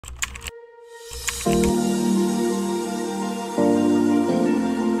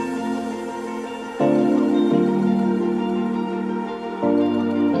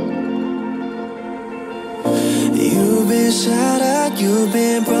been shattered, you've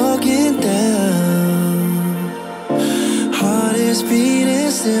been broken down. Heart is beating,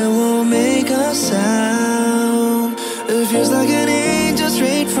 still won't make a sound. It feels like an angel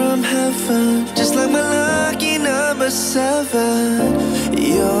straight from heaven, just like my lucky number 7.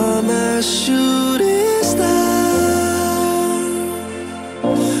 You're my shooting star.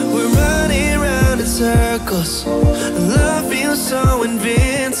 We're running round in circles, love feels so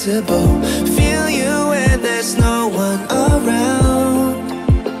invincible. Feel you when there's no one around.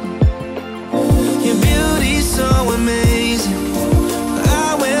 Your beauty's so amazing, I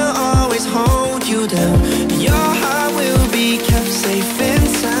will always hold you down. Your heart will be kept safe and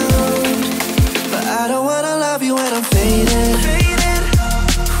sound. But I don't wanna love you when I'm faded.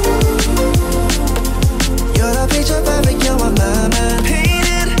 You're the picture perfect, you're on my mind.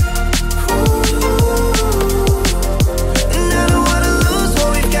 Painted. And I don't wanna lose what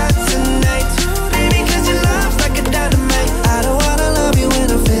we've got tonight, baby, cause your love's like a dynamite. I don't wanna love you when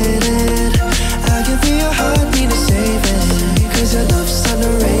I'm faded. I can feel your heart need to save it, cause your love's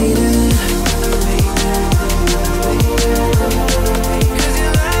underrated.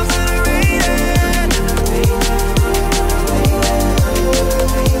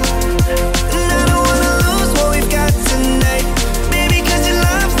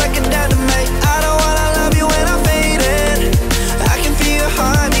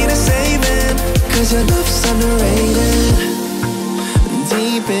 Your love's underrated.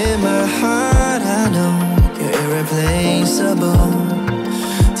 Deep in my heart, I know you're irreplaceable.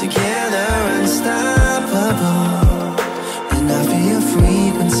 Together, unstoppable. And I feel your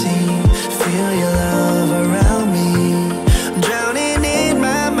frequency, feel your love around me. I'm drowning in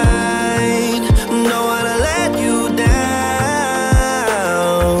my mind, don't wanna let you down.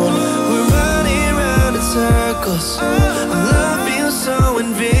 We're running round in circles, love feels so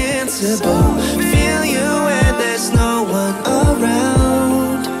invincible. No one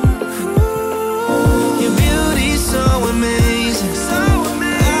around. Your beauty's so amazing,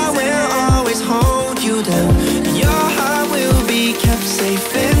 I will always hold you down. Your heart will be kept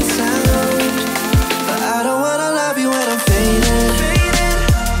safe and sound. But I don't wanna love you when I'm faded.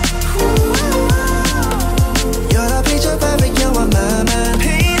 You're the picture perfect, you're on my mind.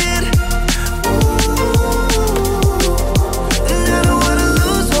 Painted. And I don't wanna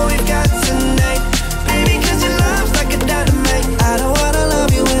lose what we've got tonight, baby, cause your love's like a dynamite. I don't wanna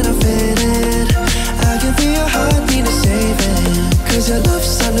love you when I'm faded. I can feel your heart need to save it, cause your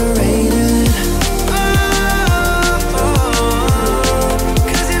love's underrated.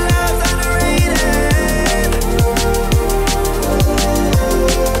 Cause your love's underrated.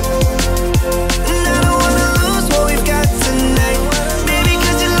 And I don't wanna lose what we've got tonight, baby,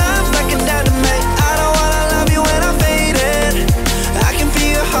 cause your love's like a dynamite. I don't wanna love you when I'm faded. I can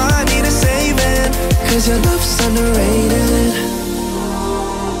feel your heart need to save it, cause your love's underrated.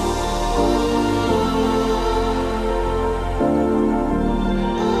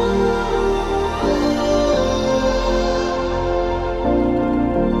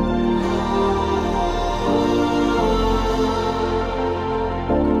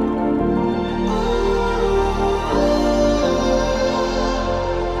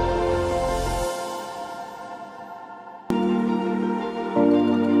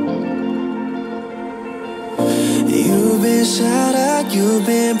 You've been shattered, you've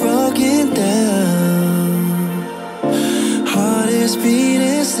been broken down. Heart is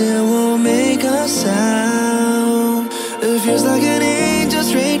beating, still won't make a sound. It feels like an angel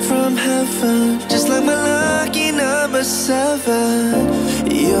straight from heaven, just like my lucky number 7.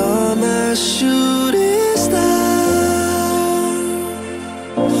 You're my shooting star.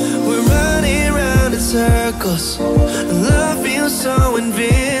 We're running round in circles, love feels so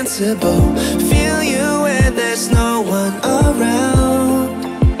invincible. Feel you when there's no one around.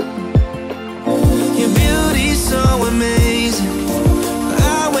 Your beauty's so amazing,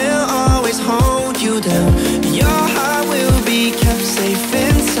 I will always hold you down. Your heart will be kept safe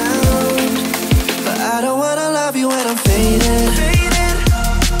and sound. But I don't wanna love you when I'm faded.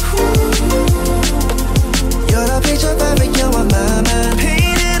 You're the picture perfect, you're on my mind.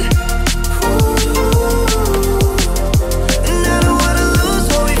 Painted. And I don't wanna lose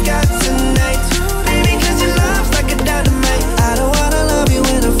what we've got tonight, baby, cause your love's like a dynamite. I don't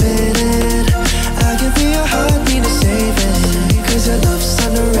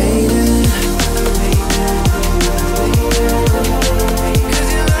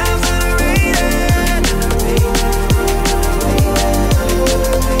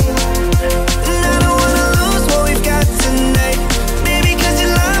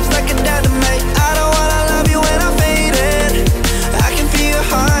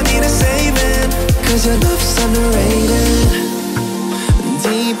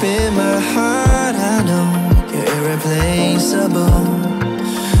invincible,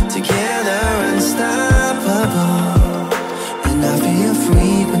 together unstoppable. And I feel your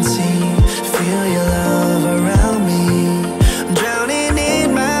frequency, feel your love around me. I'm drowning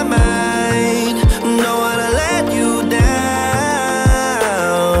in my mind, don't wanna let you down.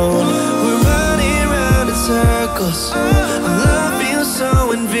 We're running round in circles, our love feels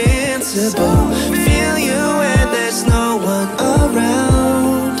so invincible. Feel you and there's no one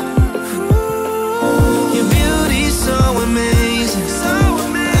around. Your beauty's so amazing,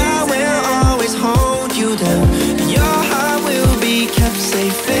 I will always hold you down. Your heart will be kept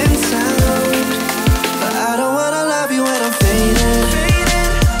safe and sound. But I don't wanna love you when I'm faded.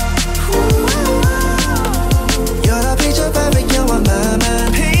 You're the picture perfect, you're on my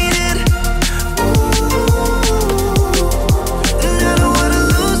mind. Painted. And I don't wanna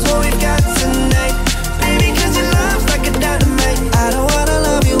lose what we've got tonight, baby, cause your love's like a dynamite. I don't wanna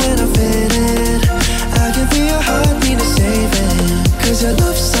love you when I'm faded. I can feel your heartbeat to save it, cause your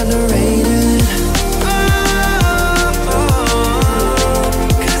love's underrated.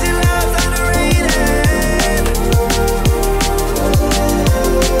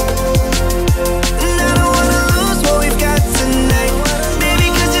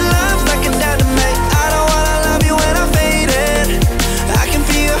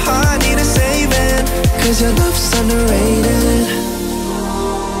 Cause your love's underrated.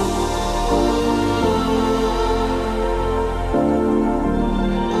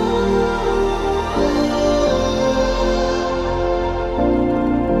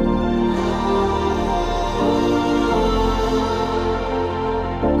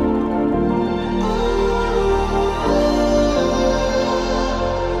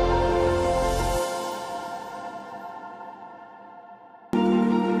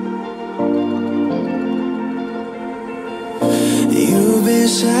 You've been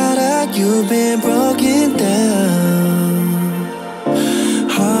shattered, you've been broken down.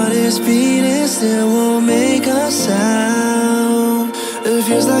 Heart is beating, still won't make a sound. It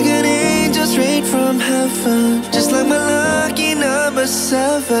feels like an angel straight from heaven, just like my lucky number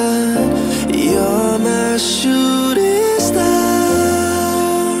 7. You're my shooting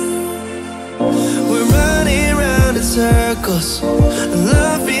star. We're running round in circles,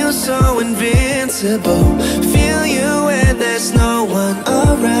 love feels so invincible. Feel you and there's no one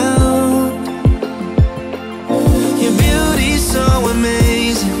around. Your beauty's so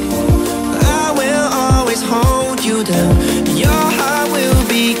amazing, I will always hold you down. Your heart will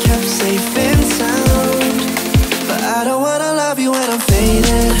be kept safe and sound. But I don't wanna love you when I'm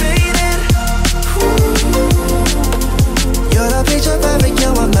faded. You're the picture perfect,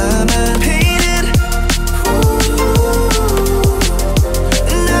 you're on my mind. Painted.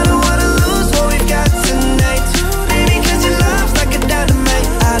 And I don't wanna lose what we've got tonight, baby, cause your love's like a dynamite.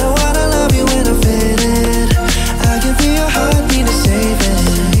 I don't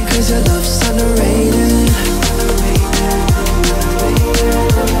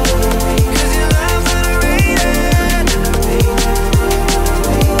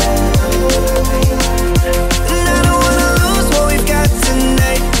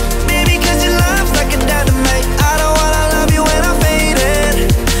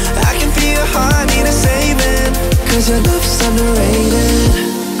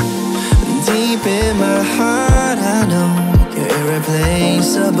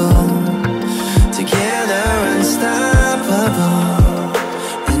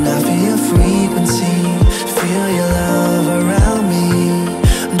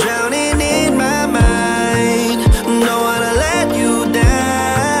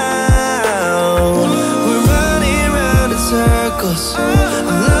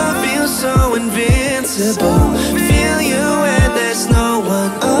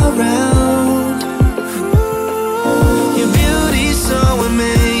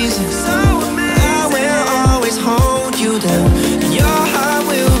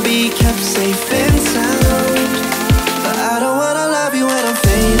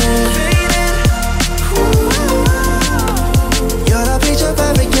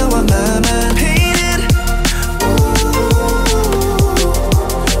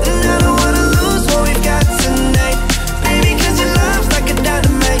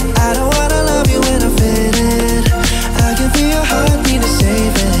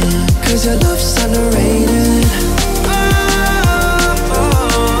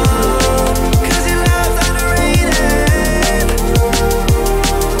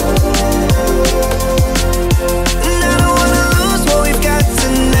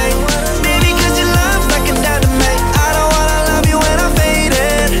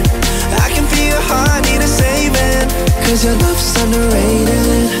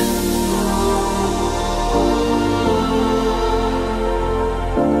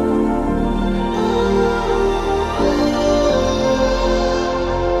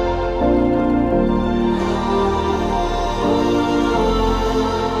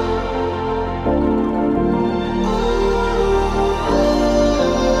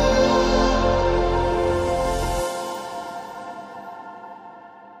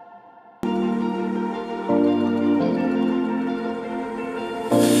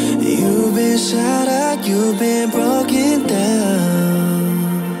You've been shattered, you've been broken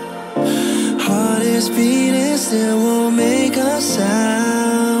down. Heart is beating, still won't make a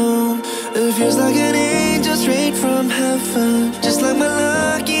sound. It feels like an angel straight from heaven, just like my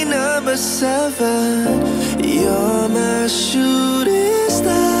lucky number 7. You're my shooting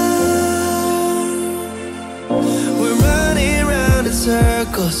star. We're running round in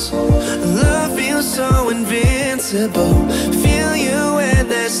circles. Love feels so invincible. Feel you when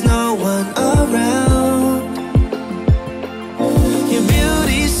there's no one around. Your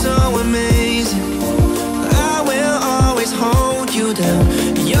beauty's so amazing. I will always hold you down.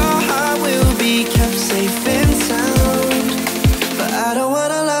 Your heart will be kept safe and sound. But I don't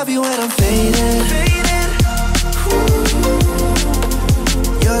wanna love you when I'm faded.